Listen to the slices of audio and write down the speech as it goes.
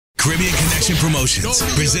Caribbean Connection Promotions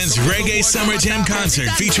presents Reggae Summer Jam Concert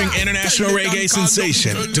featuring international reggae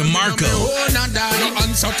sensation Demarco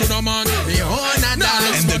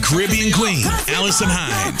and the Caribbean Queen, Alison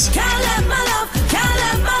Hinds.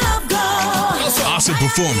 Also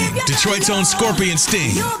performing Detroit's own Skarpion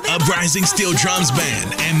Sting, Uprizin Steel Drums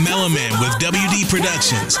Band, and Mellowman with WD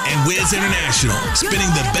Productions and Wiz International,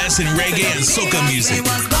 spinning the best in reggae and soca music.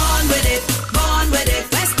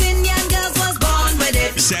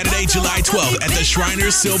 Saturday, July 12th at the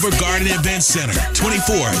Shriners Silver Garden Event Center,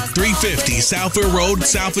 350 Southfield Road,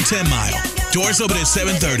 south of 10 Mile. Doors open at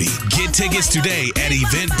 7:30. Get tickets today at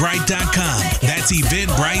eventbrite.com. That's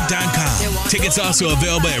eventbrite.com. Tickets also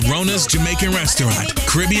available at Rona's Jamaican Restaurant,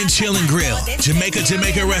 Caribbean Chill and Grill,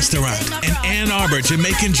 Jamaica Restaurant, and Ann Arbor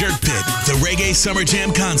Jamaican Jerk Pit. The Reggae Summer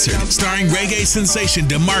Jam Concert, starring reggae sensation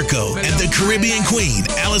Demarco and the Caribbean Queen,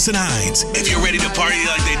 Alison Hinds. If you're ready to party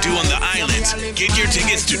like they do on the islands, get your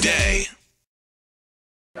tickets today.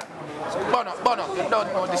 Bono, you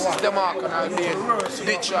don't know this is Demarco and I'll be in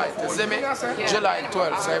Detroit, you see me? July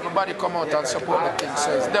 12th, so everybody come out and support the thing.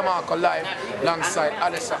 So it's Demarco live alongside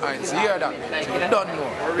Alison Hinds. You hear that? So you don't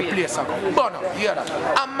know the place I go. Bono, you hear that?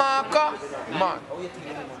 And Marco, man.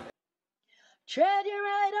 Tread you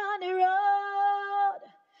right on the road.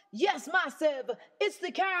 Yes, massive. It's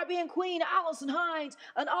the Caribbean Queen, Alison Hinds,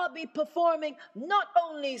 and I'll be performing not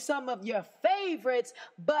only some of your favorites,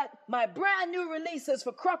 but my brand new releases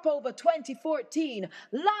for Crop Over 2014,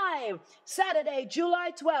 live Saturday,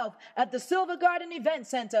 July 12th at the Silver Garden Event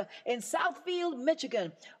Center in Southfield,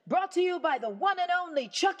 Michigan. Brought to you by the one and only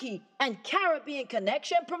Chucky and Caribbean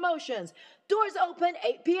Connection Promotions. Doors open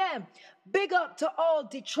 8 p.m. Big up to all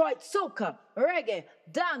Detroit soca, reggae,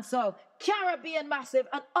 dancehall, Caribbean massive,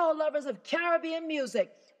 and all lovers of Caribbean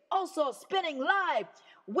music. Also spinning live,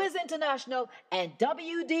 Wiz International and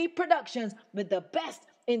WD Productions with the best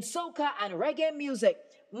in soca and reggae music.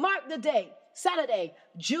 Mark the date, Saturday,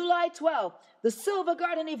 July 12th, the Silver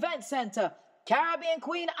Garden Event Center. Caribbean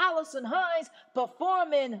Queen Alison Hinds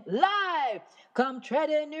performing live. Come tread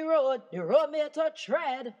in the road me to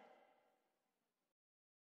tread.